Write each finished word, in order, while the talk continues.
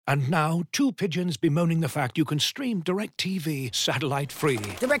And now, two pigeons bemoaning the fact you can stream DirecTV satellite-free.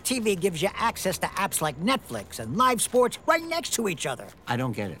 DirecTV gives you access to apps like Netflix and live sports right next to each other. I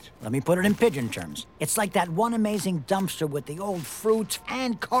don't get it. Let me put it in pigeon terms. It's like that one amazing dumpster with the old fruits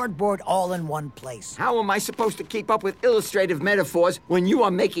and cardboard all in one place. How am I supposed to keep up with illustrative metaphors when you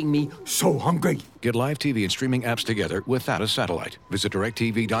are making me so hungry? Get live TV and streaming apps together without a satellite. Visit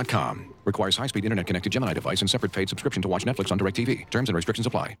DirecTV.com. Requires high-speed internet-connected Gemini device and separate paid subscription to watch Netflix on DirecTV. Terms and restrictions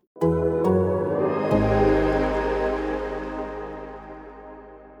apply.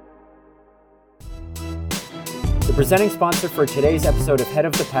 The presenting sponsor for today's episode of Head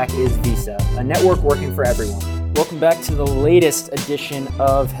of the Pack is Visa, a network working for everyone. Welcome back to the latest edition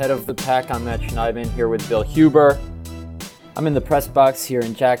of Head of the Pack. I'm Matt Schneidman here with Bill Huber. I'm in the press box here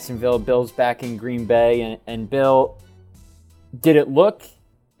in Jacksonville. Bill's back in Green Bay. And Bill, did it look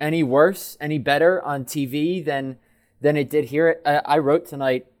any worse, any better on TV than it did here? I wrote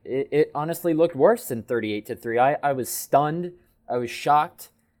tonight, it honestly looked worse than 38-3. I was stunned. I was shocked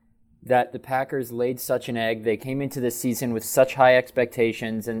that the Packers laid such an egg. They came into this season with such high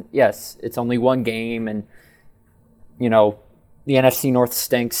expectations. And yes, it's only one game. And, you know, the NFC North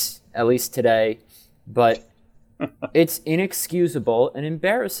stinks, at least today. But it's inexcusable and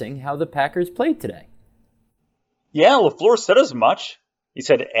embarrassing how the Packers played today. Yeah, LaFleur said as much. He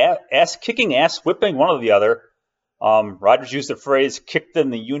said ass kicking, ass whipping, one or the other. Rodgers used the phrase kicked in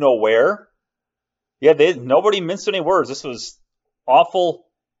the you-know-where. Yeah, nobody minced any words. This was awful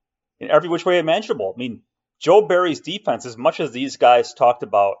in every which way imaginable. I mean, Joe Barry's defense, as much as these guys talked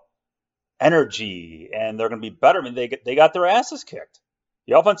about energy and they're going to be better, I mean, they got their asses kicked.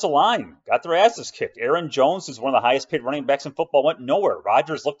 The offensive line got their asses kicked. Aaron Jones, who's one of the highest paid running backs in football, went nowhere.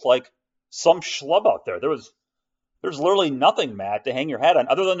 Rodgers looked like some schlub out there. There's literally nothing, Matt, to hang your hat on,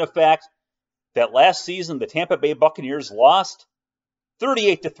 other than the fact that last season the Tampa Bay Buccaneers lost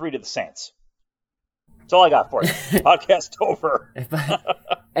 38-3 to the Saints. That's all I got for you. Podcast over.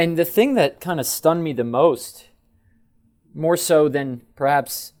 And the thing that kind of stunned me the most, more so than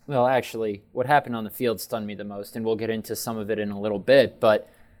perhaps, well, actually, what happened on the field stunned me the most, and we'll get into some of it in a little bit, but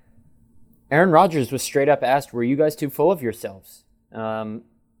Aaron Rodgers was straight up asked, were you guys too full of yourselves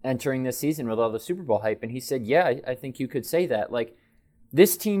entering this season with all the Super Bowl hype? And he said, yeah, I think you could say that. Like,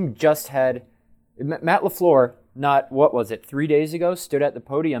 this team just had Matt LaFleur, not, 3 days ago, stood at the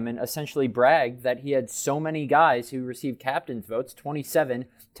podium and essentially bragged that he had so many guys who received captain's votes, 27,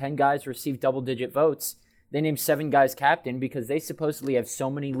 10 guys received double-digit votes. They named 7 guys captain because they supposedly have so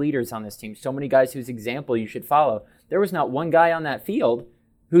many leaders on this team, so many guys whose example you should follow. There was not one guy on that field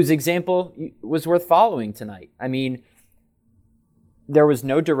whose example was worth following tonight. I mean, there was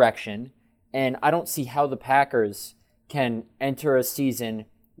no direction, and I don't see how the Packers can enter a season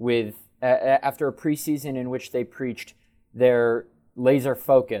with after a preseason in which they preached their laser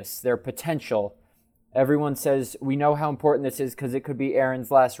focus, their potential. Everyone says, we know how important this is because it could be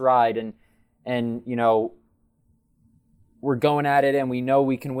Aaron's last ride, and you know, we're going at it and we know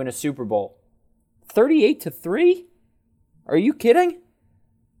we can win a Super Bowl. 38-3? Are you kidding?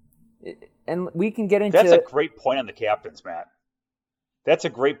 And we can get into... That's a great point on the captains, Matt. That's a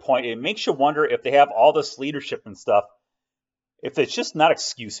great point. It makes you wonder if they have all this leadership and stuff, if it's just not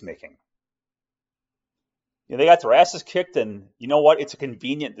excuse making. You know, they got their asses kicked, and you know what? It's a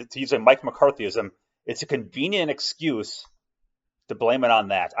convenient, to use a Mike McCarthyism, it's a convenient excuse to blame it on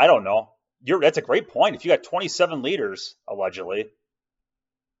that. I don't know. That's a great point. If you got 27 leaders, allegedly,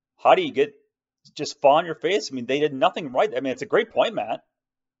 how do you just fall on your face? I mean, they did nothing right. I mean, it's a great point, Matt.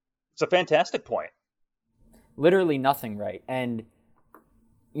 It's a fantastic point. Literally nothing right. And,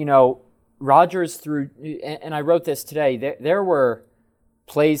 you know, Rodgers threw, and I wrote this today, there were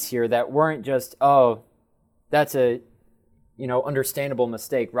plays here that weren't just, oh, that's a, you know, understandable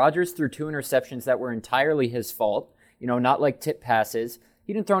mistake. Rodgers threw 2 interceptions that were entirely his fault, you know, not like tip passes.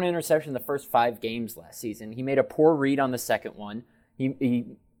 He didn't throw an interception the first 5 games last season. He made a poor read on the second one. He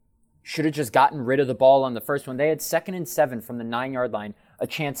should have just gotten rid of the ball on the first one. They had 2nd and 7 from the 9-yard line, a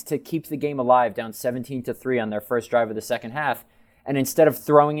chance to keep the game alive, down 17-3 on their first drive of the second half. And instead of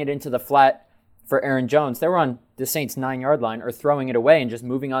throwing it into the flat for Aaron Jones, they were on the Saints' 9-yard line, or throwing it away and just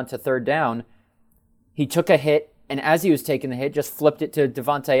moving on to 3rd down. He took a hit, and as he was taking the hit, just flipped it to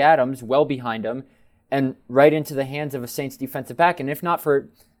Devontae Adams, well behind him, and right into the hands of a Saints defensive back. And if not for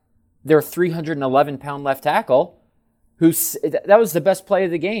their 311-pound left tackle, that was the best play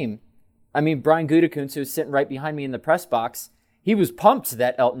of the game. I mean, Brian Gutekunst, who's sitting right behind me in the press box, he was pumped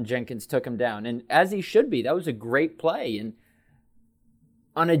that Elton Jenkins took him down, and as he should be. That was a great play, and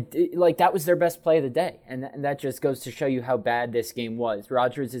that was their best play of the day, and that just goes to show you how bad this game was.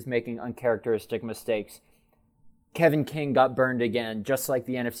 Rodgers is making uncharacteristic mistakes. Kevin King got burned again, just like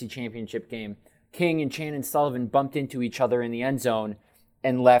the NFC Championship game. King and Shannon Sullivan bumped into each other in the end zone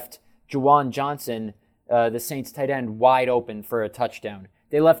and left Juwan Johnson, the Saints tight end, wide open for a touchdown.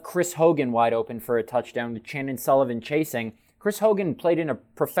 They left Chris Hogan wide open for a touchdown with Shannon Sullivan chasing. Chris Hogan played in a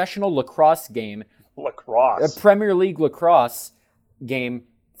professional lacrosse game. Lacrosse. A Premier League lacrosse game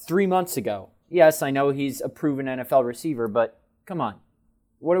 3 months ago. Yes, I know he's a proven NFL receiver, but come on.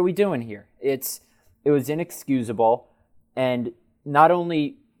 What are we doing here? It was inexcusable, and not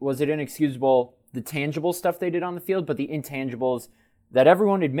only was it inexcusable the tangible stuff they did on the field, but the intangibles that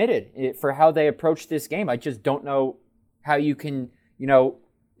everyone admitted for how they approached this game. I just don't know how you can,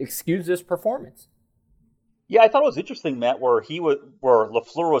 excuse this performance. Yeah, I thought it was interesting, Matt, where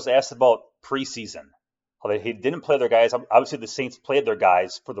LaFleur was asked about preseason. How he didn't play their guys. Obviously, the Saints played their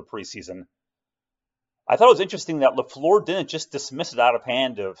guys for the preseason. I thought it was interesting that LaFleur didn't just dismiss it out of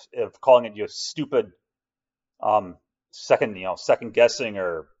hand of calling it stupid second guessing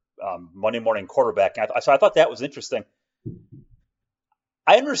or Monday morning quarterback. So I thought that was interesting.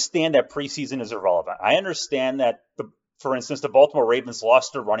 I understand that preseason is irrelevant. I understand that, for instance, the Baltimore Ravens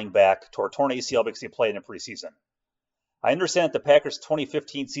lost their running back to a torn ACL because he played in preseason. I understand that the Packers'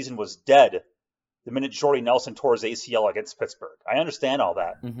 2015 season was dead the minute Jordy Nelson tore his ACL against Pittsburgh. I understand all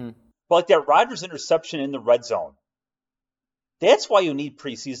that. Mm-hmm. But like that Rodgers interception in the red zone, that's why you need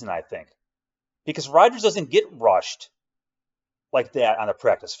preseason, I think. Because Rodgers doesn't get rushed like that on a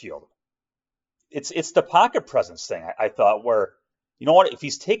practice field. It's the pocket presence thing, I thought, where, you know what, if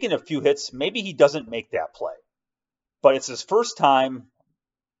he's taken a few hits, maybe he doesn't make that play. But it's his first time,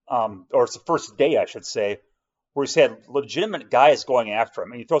 or it's the first day, I should say, where he's had legitimate guys going after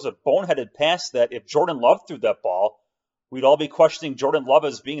him. And he throws a boneheaded pass that if Jordan Love threw that ball, we'd all be questioning Jordan Love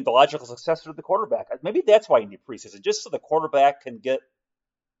as being the logical successor to the quarterback. Maybe that's why you need preseason, just so the quarterback can get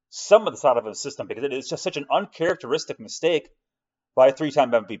some of this out of his system, because it is just such an uncharacteristic mistake by a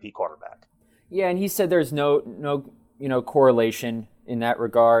 3-time MVP quarterback. Yeah, and he said there's no correlation in that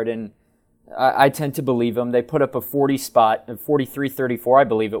regard, and I tend to believe him. They put up a 43-34, I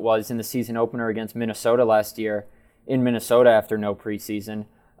believe it was, in the season opener against Minnesota last year in Minnesota after no preseason.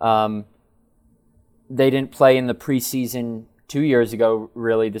 They didn't play in the preseason 2 years ago,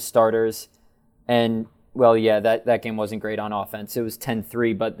 really, the starters. And, well, yeah, that game wasn't great on offense. It was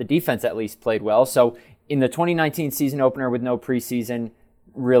 10-3, but the defense at least played well. So in the 2019 season opener with no preseason,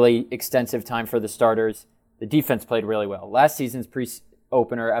 really extensive time for the starters, the defense played really well. Last season's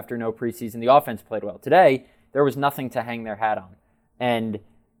opener after no preseason, the offense played well. Today, there was nothing to hang their hat on. And,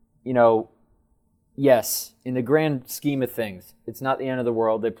 yes, in the grand scheme of things, it's not the end of the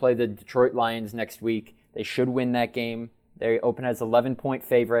world. They play the Detroit Lions next week. They should win that game. They open as 11-point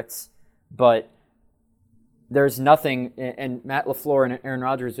favorites. But there's nothing, and Matt LaFleur and Aaron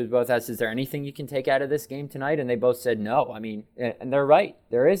Rodgers was both asked, is there anything you can take out of this game tonight? And they both said no. I mean, and they're right.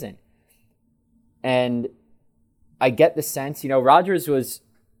 There isn't. And I get the sense, Rodgers was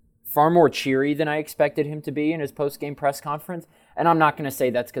far more cheery than I expected him to be in his post-game press conference. And I'm not going to say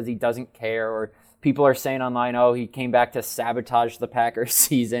that's because he doesn't care, or people are saying online, oh, he came back to sabotage the Packers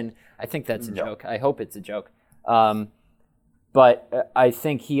season. I think that's a joke. I hope it's a joke. But I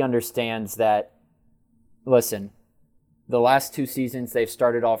think he understands that, listen, the last 2 seasons they've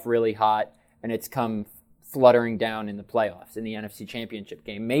started off really hot, and it's come fluttering down in the playoffs, in the NFC Championship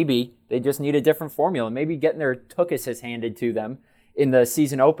game. Maybe they just need a different formula. Maybe getting their tuchus handed to them in the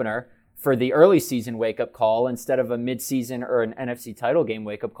season opener for the early season wake-up call instead of a mid-season or an NFC title game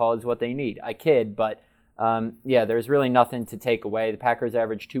wake-up call is what they need. I kid, but there's really nothing to take away. The Packers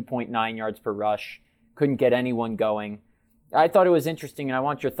averaged 2.9 yards per rush, couldn't get anyone going. I thought it was interesting, and I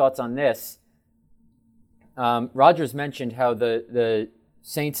want your thoughts on this. Rodgers mentioned how the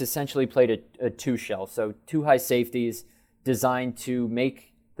Saints essentially played a 2-shell, so 2 high safeties designed to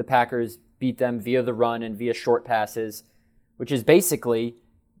make the Packers beat them via the run and via short passes, which is basically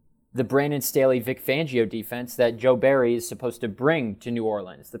the Brandon Staley, Vic Fangio defense that Joe Barry is supposed to bring to New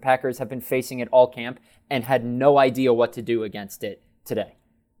Orleans. The Packers have been facing it all camp and had no idea what to do against it today.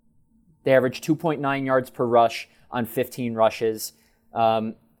 They averaged 2.9 yards per rush on 15 rushes.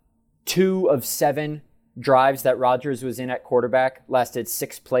 2 of 7 drives that Rodgers was in at quarterback lasted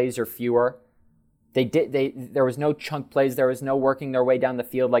 6 plays or fewer. There was no chunk plays. There was no working their way down the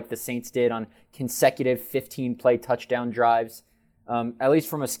field like the Saints did on consecutive 15-play touchdown drives. At least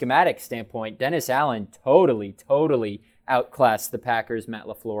from a schematic standpoint, Dennis Allen totally outclassed the Packers, Matt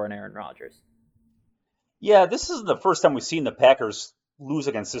LaFleur, and Aaron Rodgers. Yeah, this isn't the first time we've seen the Packers lose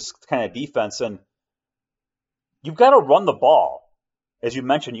against this kind of defense, and you've got to run the ball. As you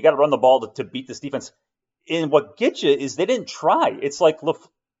mentioned, you got to run the ball to beat this defense. And what gets you is they didn't try. It's like,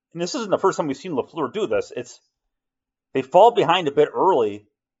 and this isn't the first time we've seen LaFleur do this. they fall behind a bit early,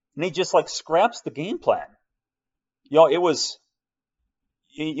 and he just like scraps the game plan. It was,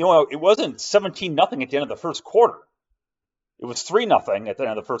 it wasn't 17-0 at the end of the first quarter. It was 3-0 at the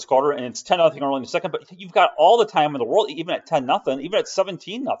end of the first quarter, and it's 10-0 early in the second. But you've got all the time in the world, even at 10-0, even at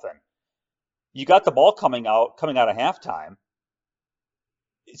 17-0. You got the ball coming out of halftime.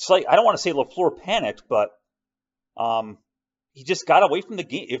 It's like, I don't want to say LaFleur panicked, but he just got away from the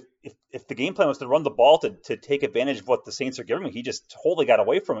game. If the game plan was to run the ball to take advantage of what the Saints are giving him, he just totally got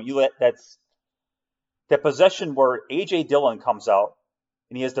away from it. That possession where A.J. Dillon comes out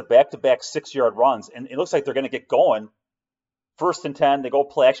and he has the back-to-back 6-yard runs, and it looks like they're going to get going. 1st and 10, they go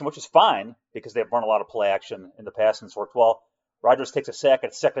play action, which is fine because they've run a lot of play action in the past and it's worked well. Rodgers takes a sack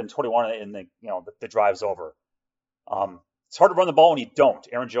at 2nd and 21, and the drive's over. It's hard to run the ball when you don't.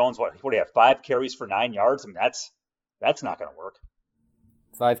 Aaron Jones, what do you have? 5 carries for 9 yards? I mean, that's not going to work.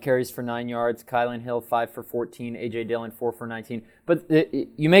 5 carries for 9 yards. Kylan Hill, 5 for 14. A.J. Dillon, 4 for 19. But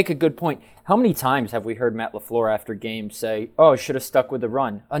you make a good point. How many times have we heard Matt LaFleur after games say, "Oh, should have stuck with the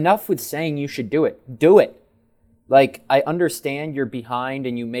run"? Enough with saying you should do it. Do it. Like, I understand you're behind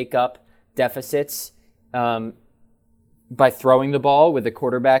and you make up deficits by throwing the ball with a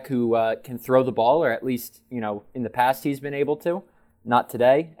quarterback who can throw the ball, or at least, in the past he's been able to. Not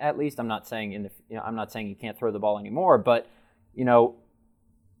today, at least. I'm not saying I'm not saying he can't throw the ball anymore, but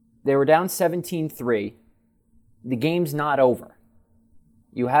they were down 17-3. The game's not over.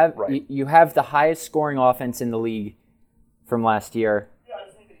 You have you have the highest scoring offense in the league from last year,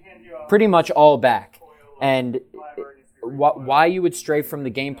 pretty much all back. And why you would stray from the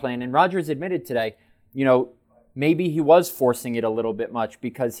game plan? And Rodgers admitted today, maybe he was forcing it a little bit much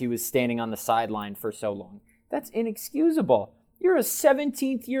because he was standing on the sideline for so long. That's inexcusable. You're a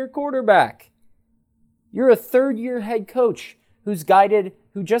 17th-year quarterback. You're a third-year head coach who just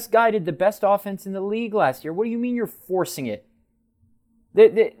guided the best offense in the league last year. What do you mean you're forcing it?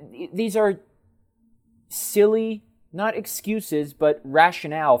 These are silly, not excuses, but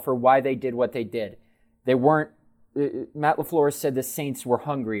rationale for why they did what they did. They weren't. Matt LaFleur said the Saints were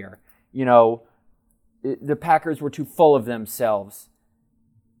hungrier. The Packers were too full of themselves.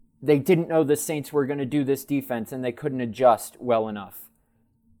 They didn't know the Saints were going to do this defense, and they couldn't adjust well enough.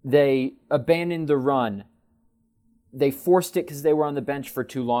 They abandoned the run. They forced it because they were on the bench for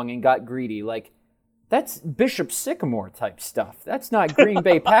too long and got greedy. Like, that's Bishop Sycamore type stuff. That's not Green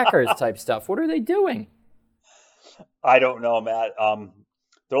Bay Packers type stuff. What are they doing? I don't know, Matt.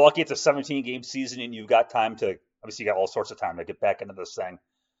 They're lucky it's a 17-game season and you've got time to, obviously you got all sorts of time to get back into this thing.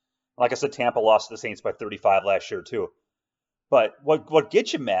 Like I said, Tampa lost to the Saints by 35 last year too. But what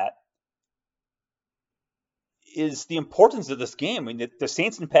gets you, Matt, is the importance of this game. I mean, the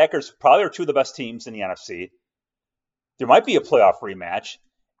Saints and Packers probably are two of the best teams in the NFC. There might be a playoff rematch.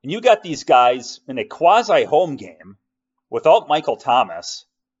 And you got these guys in a quasi-home game without Michael Thomas.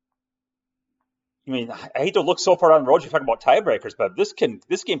 I mean, I hate to look so far down the road. You're talking about tiebreakers, but this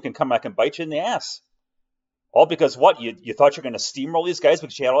game can come back and bite you in the ass. All because what? You thought you're going to steamroll these guys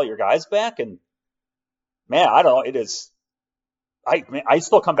because you had all your guys back? And, man, I don't know. It is... I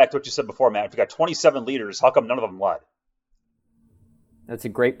still come back to what you said before, man. If you got 27 leaders, how come none of them led? That's a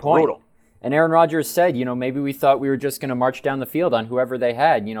great point. Brutal. And Aaron Rodgers said, maybe we thought we were just going to march down the field on whoever they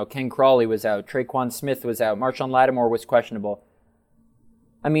had. Ken Crawley was out. Traquan Smith was out. Marshawn Lattimore was questionable.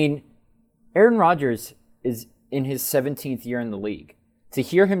 I mean, Aaron Rodgers is in his 17th year in the league. To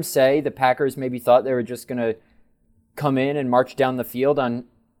hear him say the Packers maybe thought they were just going to come in and march down the field on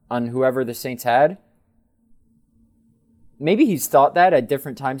whoever the Saints had, maybe he's thought that at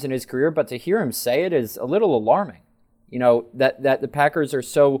different times in his career, but to hear him say it is a little alarming. That the Packers are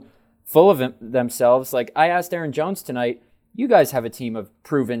so full of themselves. Like, I asked Aaron Jones tonight, you guys have a team of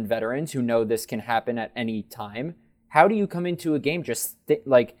proven veterans who know this can happen at any time. How do you come into a game just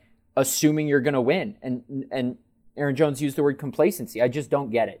assuming you're going to win? And Aaron Jones used the word complacency. I just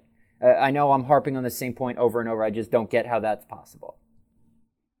don't get it. I know I'm harping on the same point over and over. I just don't get how that's possible.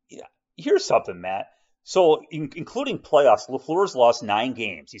 Yeah. Here's something, Matt. So, including playoffs, LaFleur's lost 9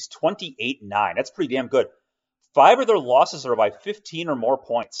 games. He's 28-9. That's pretty damn good. 5 of their losses are by 15 or more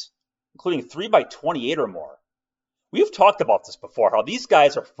points, including 3 by 28 or more. We've talked about this before, how these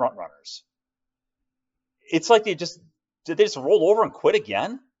guys are front runners. It's like did they just roll over and quit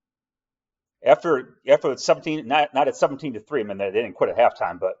again? After 17, not at 17-3. I mean, they didn't quit at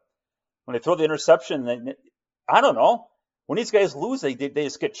halftime, but when they throw the interception, I don't know. When these guys lose, they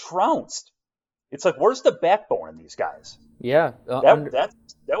just get trounced. It's like, where's the backbone in these guys? Yeah. That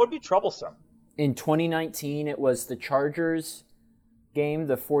would be troublesome. In 2019, it was the Chargers game,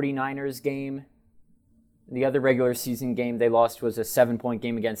 the 49ers game. The other regular season game they lost was a 7-point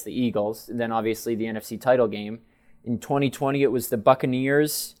game against the Eagles. And then obviously the NFC title game. In 2020, it was the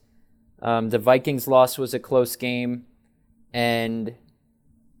Buccaneers. The Vikings loss was a close game. And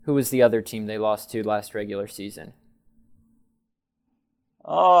who was the other team they lost to last regular season?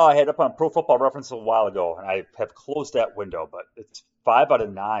 Oh, I had up on Pro Football Reference a while ago, and I have closed that window, but it's 5 out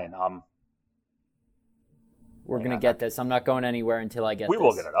of 9. We're going to get this. I'm not going anywhere until I get we this. We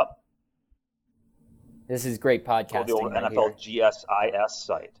will get it up. This is great podcasting. The old right NFL here. GSIS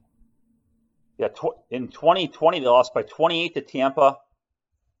site. Yeah, in 2020, they lost by 28 to Tampa.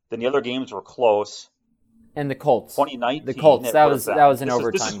 Then the other games were close. And the Colts. 2019. The Colts. That was an overtime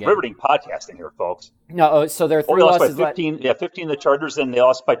game. This is game. riveting podcasting here, folks. No, so there are 3 lost losses. By 15, 15 to the Chargers, and they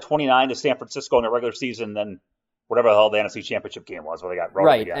lost by 29 to San Francisco in the regular season. Then whatever the hell the NFC Championship game was, where they got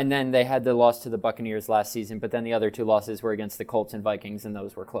right, again. And then they had the loss to the Buccaneers last season, but then the other 2 losses were against the Colts and Vikings, and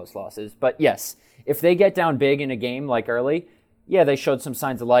those were close losses. But yes, if they get down big in a game like early, yeah, they showed some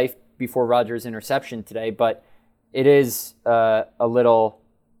signs of life before Rodgers' interception today, but it is a little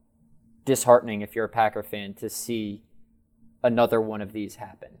disheartening if you're a Packer fan to see another one of these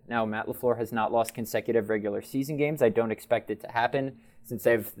happen. Now, Matt LaFleur has not lost consecutive regular season games. I don't expect it to happen since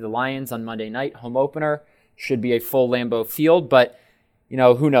they have the Lions on Monday night, home opener. Should be a full Lambeau Field, but,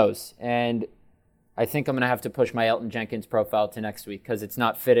 who knows? And I think I'm going to have to push my Elton Jenkins profile to next week because it's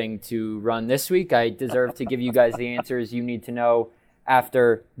not fitting to run this week. I deserve to give you guys the answers you need to know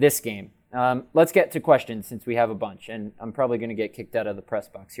after this game. Let's get to questions since we have a bunch, and I'm probably going to get kicked out of the press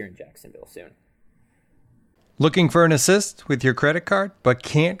box here in Jacksonville soon. Looking for an assist with your credit card but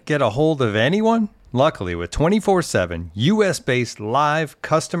can't get a hold of anyone? Luckily, with 24/7 U.S.-based live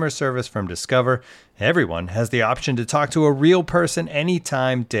customer service from Discover, everyone has the option to talk to a real person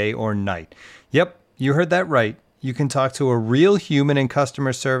anytime, day or night. Yep, you heard that right. You can talk to a real human in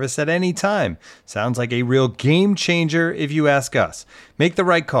customer service at any time. Sounds like a real game changer if you ask us. Make the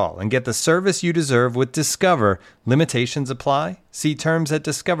right call and get the service you deserve with Discover. Limitations apply. See terms at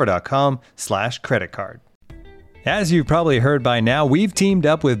discover.com/creditcard. As you've probably heard by now, we've teamed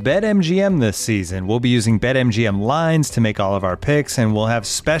up with BetMGM this season. We'll be using BetMGM lines to make all of our picks, and we'll have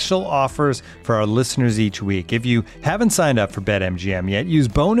special offers for our listeners each week. If you haven't signed up for BetMGM yet, use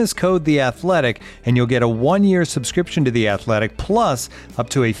bonus code THEATHLETIC, and you'll get a 1-year subscription to The Athletic, plus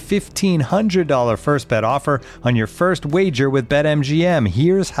up to a $1,500 first bet offer on your first wager with BetMGM.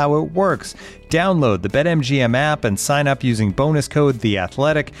 Here's how it works. Download the BetMGM app and sign up using bonus code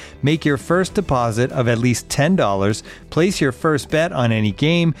THEATHLETIC. Make your first deposit of at least $10. Place your first bet on any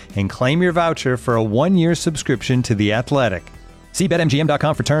game and claim your voucher for a 1-year subscription to The Athletic. See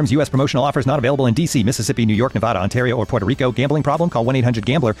BetMGM.com for terms. U.S. promotional offers not available in D.C., Mississippi, New York, Nevada, Ontario, or Puerto Rico. Gambling problem? Call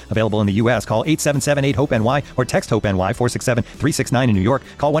 1-800-GAMBLER. Available in the U.S. Call 877-8-HOPE-NY or text HOPE-NY 467-369 in New York.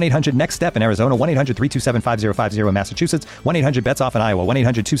 Call 1-800-NEXT-STEP in Arizona. 1-800-327-5050 in Massachusetts. 1-800-BETS-OFF in Iowa.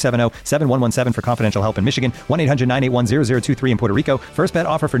 1-800-270-7117 for confidential help in Michigan. 1-800-981-0023 in Puerto Rico. First bet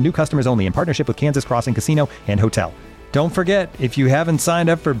offer for new customers only in partnership with Kansas Crossing Casino and Hotel. Don't forget, if you haven't signed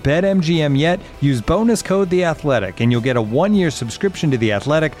up for BetMGM yet, use bonus code THEATHLETIC and you'll get a 1-year subscription to The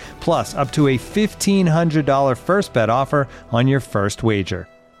Athletic, plus up to a $1,500 first bet offer on your first wager.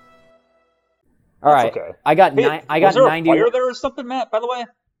 All right, okay. I got 90. Was there a fire there or something, Matt, by the way?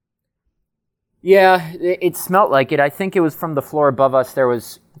 Yeah, it smelled like it. I think it was from the floor above us.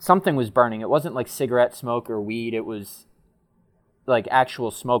 Something was burning. It wasn't like cigarette smoke or weed. It was like actual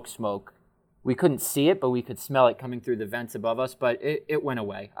smoke. We couldn't see it, but we could smell it coming through the vents above us, but it went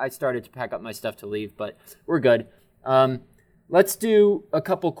away. I started to pack up my stuff to leave, but we're good. Let's do a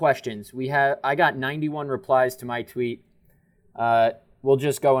couple questions. I got 91 replies to my tweet. We'll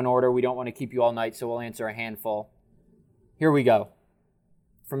just go in order. We don't want to keep you all night, so we'll answer a handful. Here we go.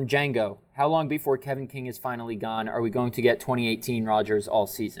 From Django, how long before Kevin King is finally gone are we going to get 2018 Rodgers all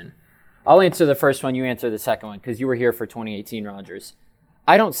season? I'll answer the first one, you answer the second one, because you were here for 2018 Rodgers.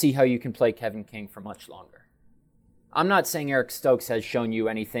 I don't see how you can play Kevin King for much longer. I'm not saying Eric Stokes has shown you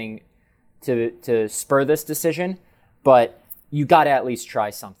anything to spur this decision, but you got to at least try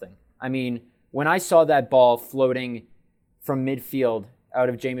something. I mean, when I saw that ball floating from midfield out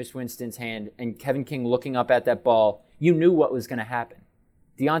of Jameis Winston's hand and Kevin King looking up at that ball, you knew what was going to happen.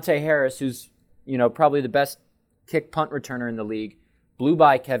 Deontay Harris, who's probably the best kick punt returner in the league, blew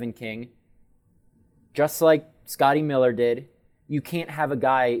by Kevin King, just like Scotty Miller did. You can't have a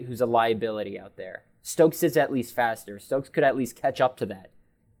guy who's a liability out there. Stokes is at least faster. Stokes could at least catch up to that.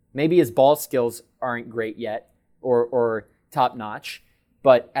 Maybe his ball skills aren't great yet or top-notch,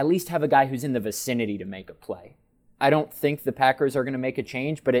 but at least have a guy who's in the vicinity to make a play. I don't think the Packers are going to make a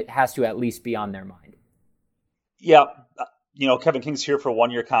change, but it has to at least be on their mind. Yeah, Kevin King's here for a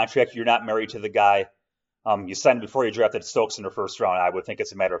 1-year contract. You're not married to the guy. You signed him before you drafted Stokes in the first round. I would think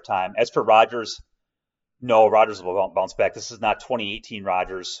it's a matter of time. As for Rodgers, No, Rodgers will bounce back. This is not 2018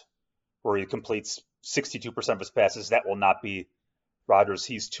 Rodgers where he completes 62% of his passes. That will not be Rodgers.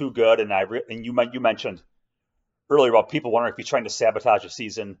 He's too good. And you mentioned earlier about people wondering if he's trying to sabotage a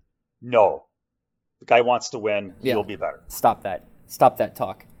season. No. The guy wants to win. Yeah. He'll be better. Stop that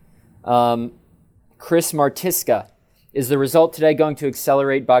talk. Chris Martiska, is the result today going to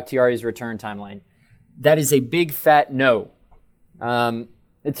accelerate Bakhtiari's return timeline? That is a big fat no.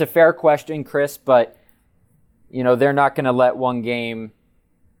 It's a fair question, Chris, but they're not going to let one game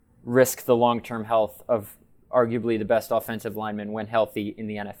risk the long-term health of arguably the best offensive lineman when healthy in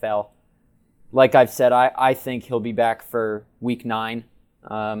the NFL. Like I've said, I think he'll be back for week 9.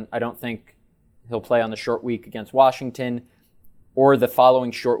 I don't think he'll play on the short week against Washington or the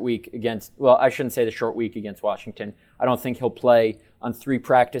following short week against, well, I shouldn't say the short week against Washington. I don't think he'll play on 3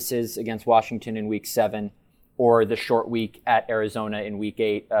 practices against Washington in week 7 or the short week at Arizona in week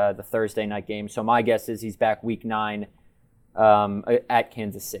 8, the Thursday night game. So my guess is he's back week 9 at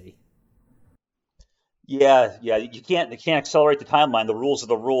Kansas City. Yeah, you can't accelerate the timeline. The rules are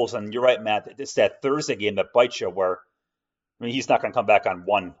the rules, and you're right, Matt. It's that Thursday game that bites you. Where he's not going to come back on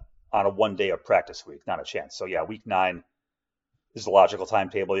a 1 day of practice week, not a chance. So yeah, week 9 is the logical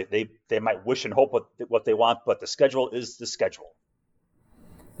timetable. They might wish and hope what they want, but the schedule is the schedule.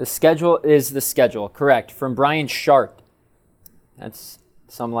 The schedule is the schedule, correct. From Brian Shart. That's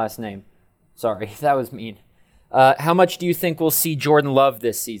some last name. Sorry, that was mean. How much do you think we'll see Jordan Love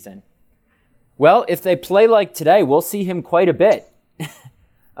this season? Well, if they play like today, we'll see him quite a bit.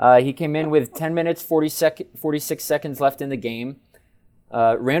 He came in with 10 minutes, 46 seconds left in the game.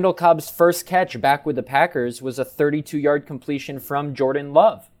 Randall Cobb's first catch back with the Packers was a 32-yard completion from Jordan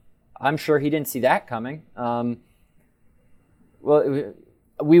Love. I'm sure he didn't see that coming. Well,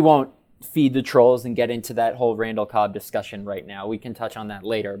 we won't feed the trolls and get into that whole Randall Cobb discussion right now. We can touch on that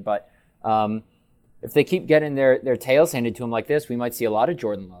later. But if they keep getting their tails handed to him like this, we might see a lot of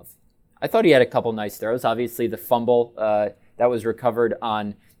Jordan Love. I thought he had a couple nice throws. Obviously, the fumble that was recovered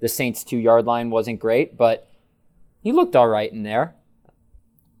on the Saints' 2-yard line wasn't great, but he looked all right in there.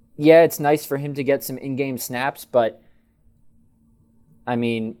 Yeah, it's nice for him to get some in-game snaps, but, I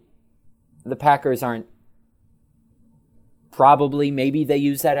mean, the Packers aren't probably, maybe they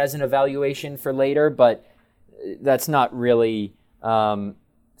use that as an evaluation for later, but that's not really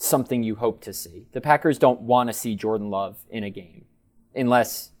something you hope to see. The Packers don't want to see Jordan Love in a game,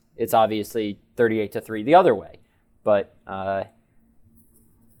 unless it's obviously 38-3 the other way. But I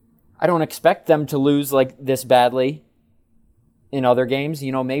don't expect them to lose like this badly in other games.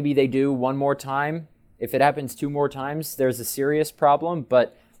 Maybe they do one more time. If it happens 2 more times, there's a serious problem.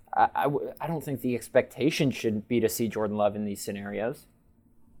 But I don't think the expectation should be to see Jordan Love in these scenarios.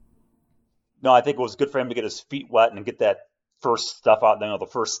 No, I think it was good for him to get his feet wet and get that first stuff out there, the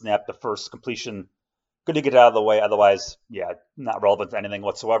first snap, the first completion. Good to get it out of the way. Otherwise, yeah, not relevant to anything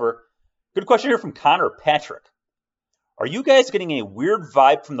whatsoever. Good question here from Connor Patrick. Are you guys getting a weird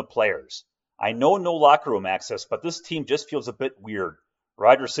vibe from the players? I know no locker room access, but this team just feels a bit weird.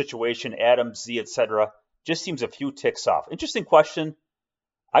 Rodgers' situation, Adams, Z, etc. just seems a few ticks off. Interesting question.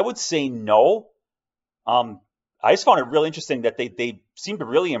 I would say no. I just found it really interesting that they seem to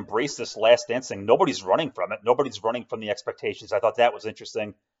really embrace this last dance thing. Nobody's running from it. Nobody's running from the expectations. I thought that was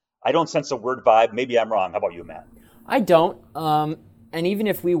interesting. I don't sense a weird vibe. Maybe I'm wrong. How about you, Matt? I don't. And even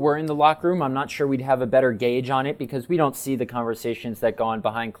if we were in the locker room, I'm not sure we'd have a better gauge on it because we don't see the conversations that go on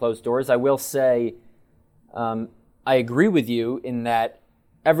behind closed doors. I will say I agree with you in that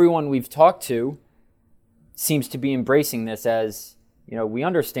everyone we've talked to seems to be embracing this as, we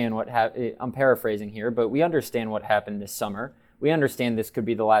understand what I'm paraphrasing here, but we understand what happened this summer. We understand this could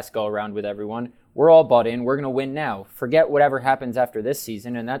be the last go-around with everyone. We're all bought in. We're going to win now. Forget whatever happens after this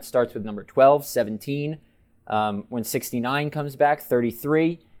season, and that starts with number 12, 17, when 69 comes back,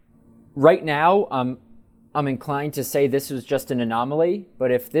 33. Right now, I'm inclined to say this was just an anomaly,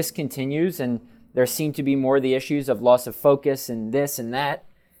 but if this continues and there seem to be more of the issues of loss of focus and this and that,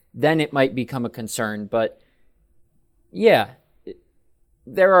 then it might become a concern. But yeah,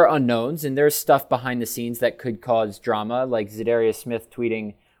 there are unknowns and there's stuff behind the scenes that could cause drama, like Zadarius Smith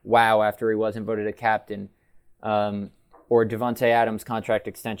tweeting wow after he wasn't voted a captain, or Devontae Adams' contract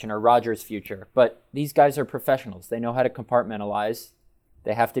extension, or Rodgers' future. But these guys are professionals. They know how to compartmentalize.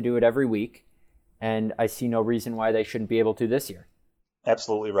 They have to do it every week, and I see no reason why they shouldn't be able to this year.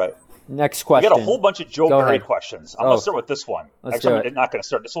 Absolutely right. Next question. We got a whole bunch of Joe Barry questions. I'm going to start with this one. Actually, I'm not going to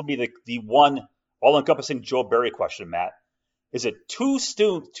start. This will be the one all-encompassing Joe Barry question, Matt. Is it too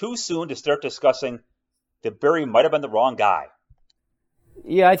soon to start discussing that Barry might have been the wrong guy?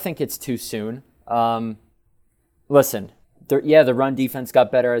 Yeah, I think it's too soon. Listen, the run defense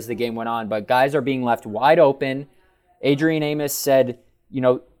got better as the game went on, but guys are being left wide open. Adrian Amos said,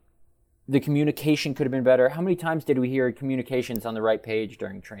 the communication could have been better. How many times did we hear communications on the right page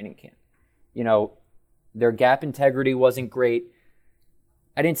during training camp? Their gap integrity wasn't great.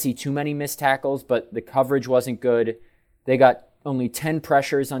 I didn't see too many missed tackles, but the coverage wasn't good. They got only 10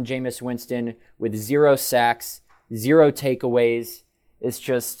 pressures on Jameis Winston with 0 sacks, 0 takeaways. It's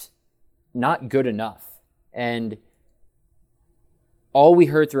just not good enough. And all we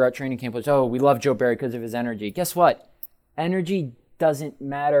heard throughout training camp was, we love Joe Barry because of his energy. Guess what? Energy doesn't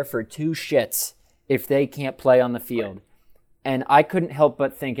matter for 2 shits if they can't play on the field. And I couldn't help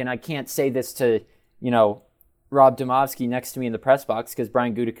but think, and I can't say this to, Rob Domofsky next to me in the press box because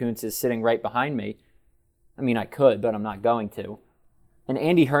Brian Gutekunst is sitting right behind me. I mean, I could, but I'm not going to. And I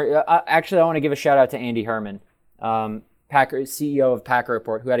want to give a shout out to Andy Herman, CEO of Packer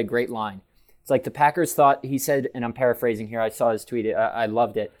Report, who had a great line. It's like the Packers thought, he said, and I'm paraphrasing here, I saw his tweet, I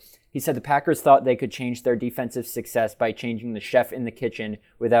loved it. He said the Packers thought they could change their defensive success by changing the chef in the kitchen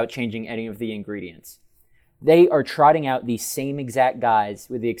without changing any of the ingredients. They are trotting out the same exact guys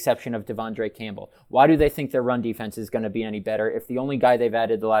with the exception of Devondre Campbell. Why do they think their run defense is going to be any better if the only guy they've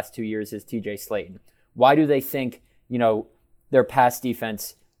added the last 2 years is TJ Slayton? Why do they think, their pass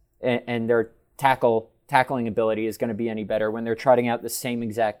defense and their tackling ability is going to be any better when they're trotting out the same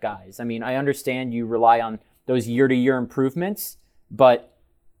exact guys? I mean, I understand you rely on those year-to-year improvements, but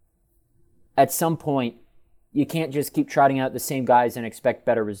at some point, you can't just keep trotting out the same guys and expect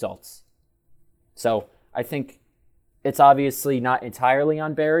better results. So I think it's obviously not entirely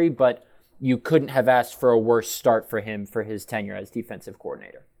on Barry, but you couldn't have asked for a worse start for him for his tenure as defensive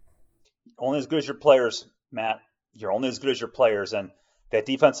coordinator. Only as good as your players, Matt. You're only as good as your players. And that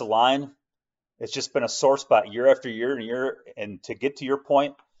defensive line, it's just been a sore spot year after year and year. And to get to your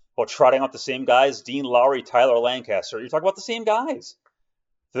point about trotting out the same guys, Dean Lowry, Tyler Lancaster, you're talking about the same guys.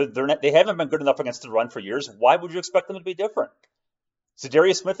 They haven't been good enough against the run for years. Why would you expect them to be different?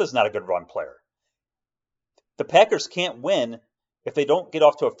 Za'Darius Smith is not a good run player. The Packers can't win if they don't get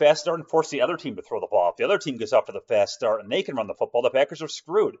off to a fast start and force the other team to throw the ball. If the other team gets off to the fast start and they can run the football, the Packers are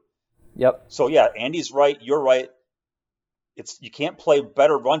screwed. Yep. So, yeah, Andy's right. You're right. You can't play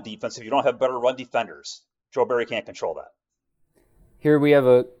better run defense if you don't have better run defenders. Joe Barry can't control that. Here we have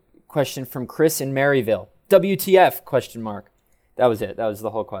a question from Chris in Maryville. WTF, question mark. That was it. That was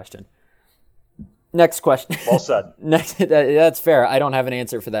the whole question. Next question. Well said. That's fair. I don't have an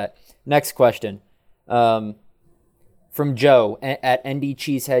answer for that. Next question. From Joe at ND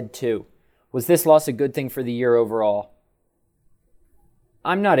Cheesehead 2. Was this loss a good thing for the year overall?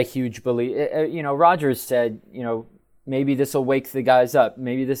 I'm not a huge believer. Rodgers said, maybe this will wake the guys up.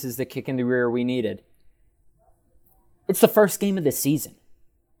 Maybe this is the kick in the rear we needed. It's the first game of the season.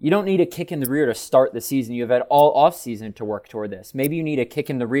 You don't need a kick in the rear to start the season. You've had all offseason to work toward this. Maybe you need a kick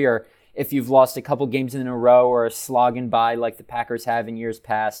in the rear if you've lost a couple games in a row or a slogging by like the Packers have in years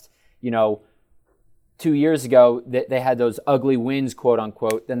past. 2 years ago, they had those ugly wins, quote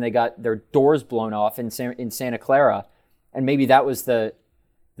unquote. Then they got their doors blown off in Santa Clara. And maybe that was the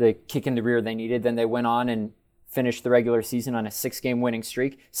kick in the rear they needed. Then they went on and finished the regular season on a 6-game winning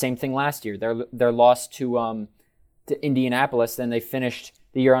streak. Same thing last year. Their loss to Indianapolis, then they finished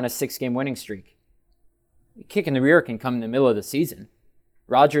the year on a 6-game winning streak. The kick in the rear can come in the middle of the season.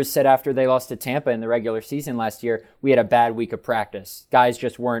 Rodgers said after they lost to Tampa in the regular season last year, we had a bad week of practice. Guys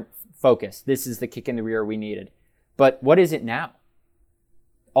just weren't focused. This is the kick in the rear we needed. But what is it now?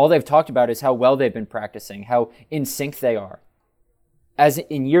 All they've talked about is how well they've been practicing, how in sync they are. As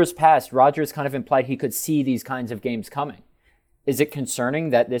in years past, Rodgers kind of implied he could see these kinds of games coming. Is it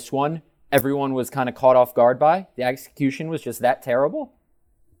concerning that this one, everyone was kind of caught off guard by? The execution was just that terrible?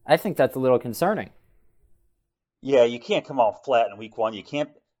 I think that's a little concerning. Yeah, you can't come out flat in week one. You can't.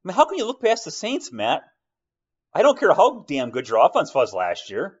 How can you look past the Saints, Matt? I don't care how damn good your offense was last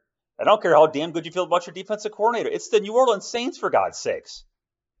year. I don't care how damn good you feel about your defensive coordinator. It's the New Orleans Saints, for God's sakes.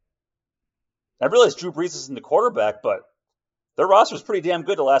 I realize Drew Brees isn't the quarterback, but their roster is pretty damn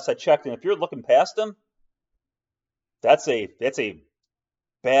good the last I checked. And if you're looking past them, that's a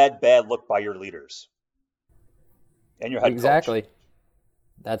bad look by your leaders and your head coach. Exactly.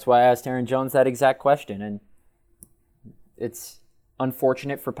 That's why I asked Aaron Jones that exact question. And it's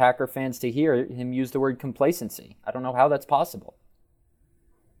unfortunate for Packer fans to hear him use the word complacency. I don't know how that's possible.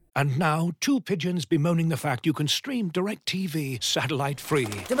 And now, two pigeons bemoaning the fact you can stream DirecTV satellite-free.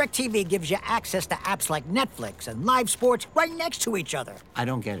 DirecTV gives you access to apps like Netflix and live sports right next to each other. I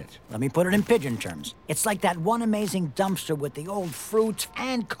don't get it. Let me put it in pigeon terms. It's like that one amazing dumpster with the old fruits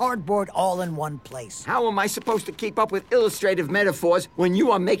and cardboard all in one place. How am I supposed to keep up with illustrative metaphors when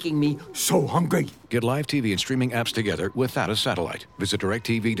you are making me so hungry? Get live TV and streaming apps together without a satellite. Visit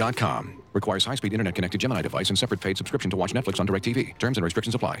DirecTV.com. Requires high-speed internet-connected Gemini device and separate paid subscription to watch Netflix on DirecTV. Terms and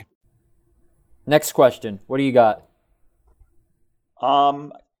restrictions apply. Next question. What do you got?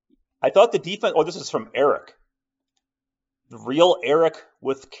 I thought the defense. Oh, this is from Eric. The real Eric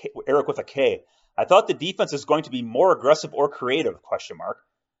with a K. I thought the defense is going to be more aggressive or creative? Question mark.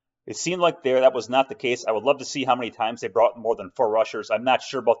 It seemed like that was not the case. I would love to see how many times they brought more than 4 rushers. I'm not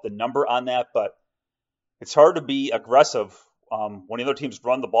sure about the number on that, but it's hard to be aggressive when the other teams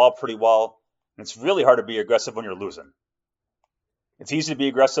run the ball pretty well, and it's really hard to be aggressive when you're losing. It's easy to be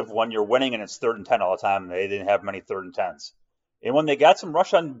aggressive when you're winning and it's 3rd and 10 all the time. They didn't have many 3rd and 10s. And when they got some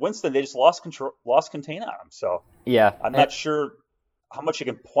rush on Winston, they just lost contain on him. So yeah, I'm not sure how much you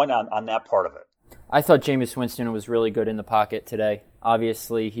can point on that part of it. I thought Jameis Winston was really good in the pocket today.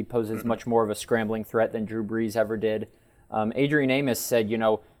 Obviously, he poses much more of a scrambling threat than Drew Brees ever did. Adrian Amos said,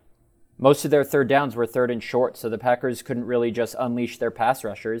 most of their 3rd downs were 3rd and short, so the Packers couldn't really just unleash their pass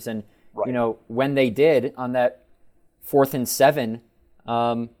rushers. And, when they did on that 4th and 7,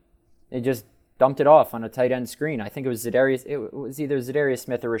 they just dumped it off on a tight end screen. I think it was either Zadarius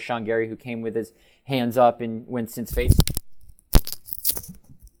Smith or Rashawn Gary who came with his hands up in Winston's face.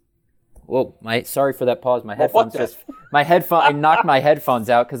 Whoa, sorry for that pause. I knocked my headphones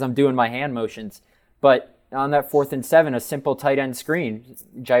out because I'm doing my hand motions. But on that 4th and 7, a simple tight end screen,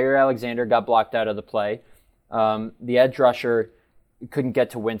 Jair Alexander got blocked out of the play. The edge rusher couldn't get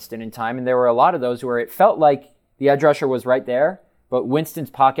to Winston in time, and there were a lot of those where it felt like the edge rusher was right there, but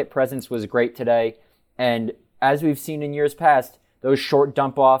Winston's pocket presence was great today. And as we've seen in years past, those short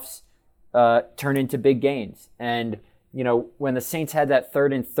dump-offs turn into big gains. And, when the Saints had that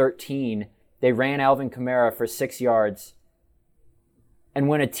 3rd and 13, they ran Alvin Kamara for 6 yards. And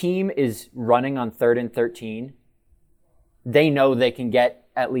when a team is running on 3rd and 13, they know they can get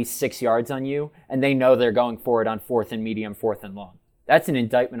at least 6 yards on you, and they know they're going for it on 4th and medium, 4th and long. That's an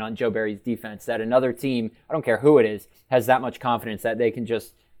indictment on Joe Barry's defense, that another team, I don't care who it is, has that much confidence that they can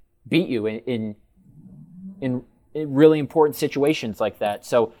just beat you in really important situations like that.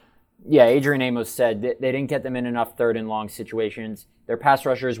 So, yeah, Adrian Amos said that they didn't get them in enough 3rd and long situations. Their pass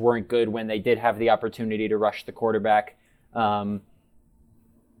rushers weren't good when they did have the opportunity to rush the quarterback. I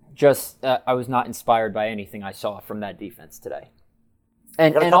was not inspired by anything I saw from that defense today.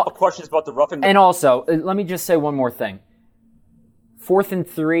 And a couple questions about the roughing. And also, let me just say one more thing. 4th and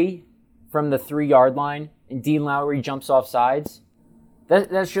 3 from the 3-yard line, and Dean Lowry jumps off sides.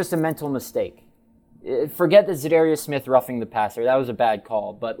 That's just a mental mistake. Forget the Zadarius Smith roughing the passer. That was a bad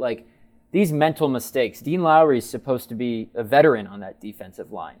call. But, these mental mistakes. Dean Lowry is supposed to be a veteran on that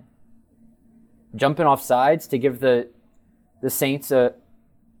defensive line. Jumping off sides to give the Saints a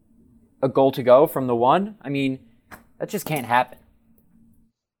goal to go from the 1. I mean, that just can't happen.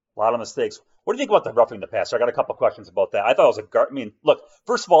 A lot of mistakes. What do you think about the roughing the passer? I got a couple questions about that. I thought it was look,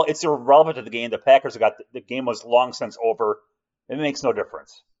 first of all, it's irrelevant to the game. The Packers the game was long since over. It makes no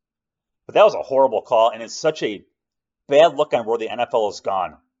difference. But that was a horrible call, and it's such a bad look on where the NFL has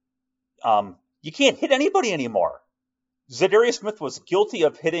gone. You can't hit anybody anymore. Zadarius Smith was guilty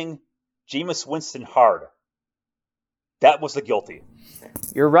of hitting Jameis Winston hard. That was the guilty.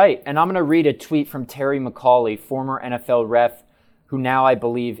 You're right. And I'm going to read a tweet from Terry McCauley, former NFL ref, who now I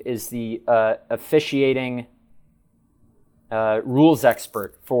believe is the officiating rules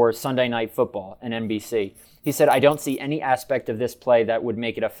expert for Sunday Night Football and NBC. He said, I don't see any aspect of this play that would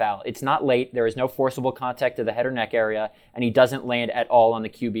make it a foul. It's not late. There is no forcible contact to the head or neck area, and he doesn't land at all on the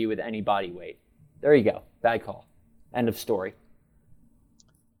QB with any body weight. There you go. Bad call. End of story.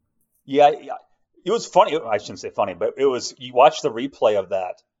 Yeah, it was funny. I shouldn't say funny, but it was, you watch the replay of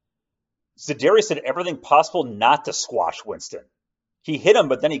that. Zadarius did everything possible not to squash Winston. He hit him,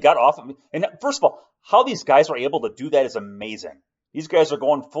 but then he got off him. And first of all, how these guys were able to do that is amazing. These guys are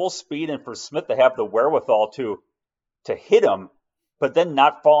going full speed, and for Smith to have the wherewithal to hit him, but then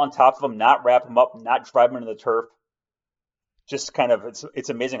not fall on top of him, not wrap him up, not drive him into the turf. Just kind of, it's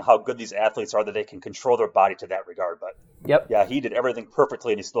amazing how good these athletes are that they can control their body to that regard. But yep. Yeah, he did everything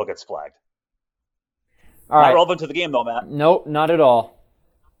perfectly, and he still gets flagged. All right. Not relevant to the game, though, Matt. Nope, not at all.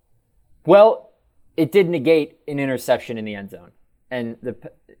 Well, it did negate an interception in the end zone, and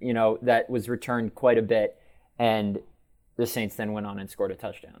that was returned quite a bit, and the Saints then went on and scored a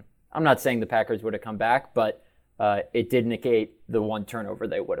touchdown. I'm not saying the Packers would have come back, but it did negate the one turnover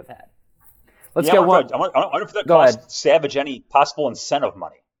they would have had. I wonder if that cost Savage any possible incentive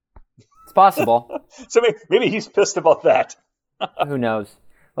money. It's possible. So maybe he's pissed about that. Who knows?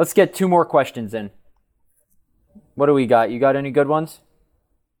 Let's get 2 more questions in. What do we got? You got any good ones?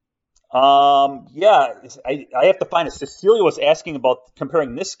 Yeah, I have to find it. Cecilia was asking about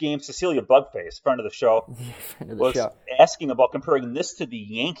comparing this game. Cecilia Bugface, friend of the show, asking about comparing this to the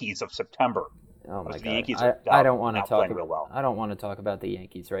Yankees of September. Oh my God! Yankees I don't want to talk. Real well. I don't want to talk about the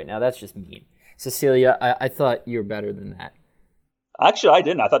Yankees right now. That's just mean, Cecilia. I thought you were better than that. Actually, I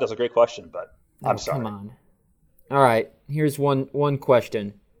didn't. I thought that was a great question, but I'm sorry. Come on. All right. Here's one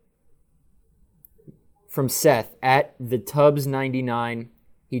question from Seth at the Tubbs99.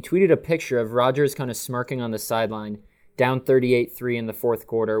 He tweeted a picture of Rogers kind of smirking on the sideline, down 38-3 in the fourth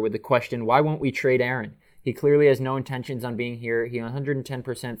quarter, with the question, why won't we trade Aaron? He clearly has no intentions on being here. He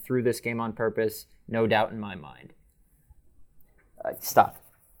 110% threw this game on purpose. No doubt in my mind. Stop.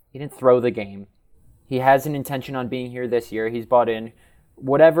 He didn't throw the game. He has an intention on being here this year. He's bought in.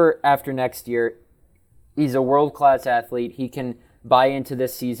 Whatever after next year, he's a world-class athlete. He can buy into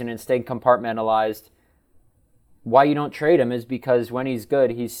this season and stay compartmentalized. Why you don't trade him is because when he's good,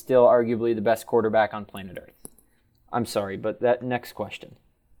 he's still arguably the best quarterback on planet Earth. I'm sorry, but that next question.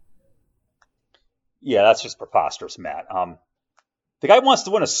 Yeah, that's just preposterous, Matt. The guy wants to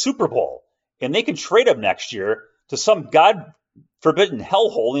win a Super Bowl, and they can trade him next year to some God-forbidden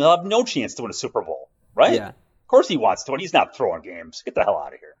hellhole, and he'll have no chance to win a Super Bowl, right? Yeah. Of course he wants to win. He's not throwing games. Get the hell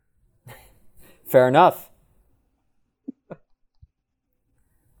out of here. Fair enough.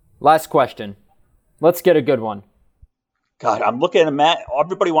 Last question. Let's get a good one. God, I'm looking at Matt.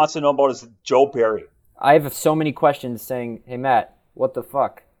 Everybody wants to know about is Joe Barry. I have so many questions saying, hey, Matt, what the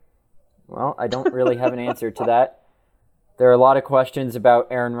fuck? Well, I don't really have an answer to that. There are a lot of questions about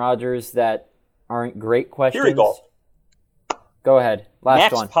Aaron Rodgers that aren't great questions. Here we go. Go ahead. Last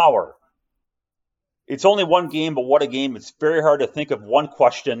Max one. Power. It's only one game, but what a game. It's very hard to think of one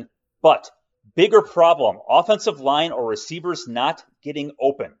question. But bigger problem, offensive line or receivers not getting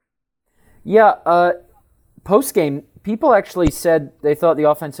open. Yeah, post-game, people actually said they thought the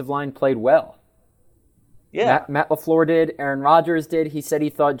offensive line played well. Yeah. Matt LaFleur did. Aaron Rodgers did. He said he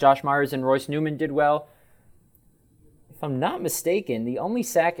thought Josh Myers and Royce Newman did well. If I'm not mistaken, the only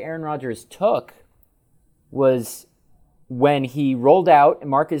sack Aaron Rodgers took was when he rolled out and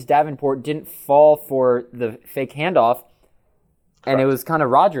Marcus Davenport didn't fall for the fake handoff, and it was kind of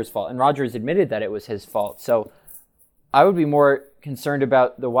Rodgers' fault. And Rodgers admitted that it was his fault. So I would be more concerned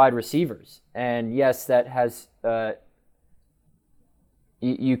about the wide receivers. And yes, that has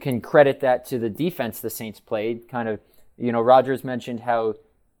you can credit that to the defense the Saints played. Kind of, Rodgers mentioned how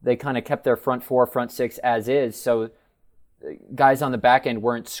they kind of kept their front four, front six as is. So guys on the back end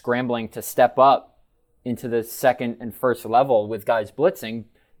weren't scrambling to step up into the second and first level with guys blitzing.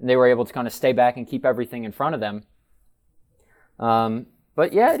 And they were able to kind of stay back and keep everything in front of them.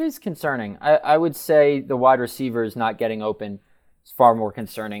 But yeah, it is concerning. I would say the wide receivers not getting open is far more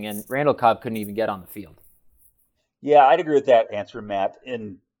concerning, and Randall Cobb couldn't even get on the field. Yeah, I'd agree with that answer, Matt.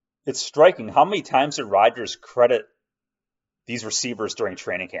 And it's striking. How many times did Rodgers credit these receivers during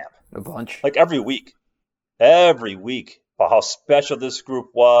training camp? A bunch. Like every week. Every week. About how special this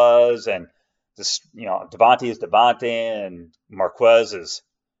group was, and this, Devontae is Devontae, and Marquez is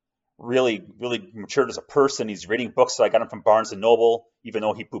really, really matured as a person. He's reading books that I got him from Barnes & Noble, even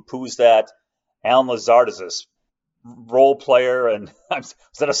though he poo-poos that. Alan Lazard is this role player, and was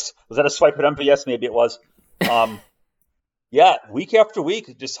that a swipe at MVS? Maybe it was. Yeah, week after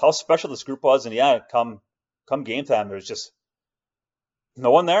week, just how special this group was, and yeah, come game time, there's just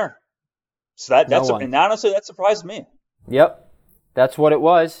no one there. So and honestly, that surprised me. Yep, that's what it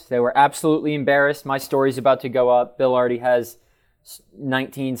was. They were absolutely embarrassed. My story's about to go up. Bill already has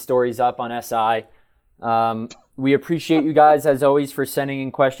 19 stories up on SI. We appreciate you guys, as always, for sending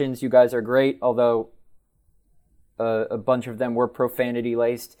in questions. You guys are great, although a bunch of them were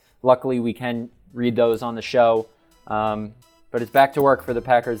profanity-laced. Luckily, we can read those on the show. But it's back to work for the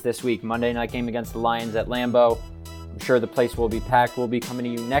Packers this week. Monday night game against the Lions at Lambeau. I'm sure the place will be packed. We'll be coming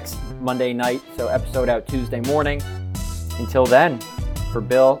to you next Monday night, so episode out Tuesday morning. Until then, for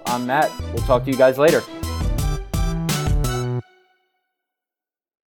Bill, I'm Matt. We'll talk to you guys later.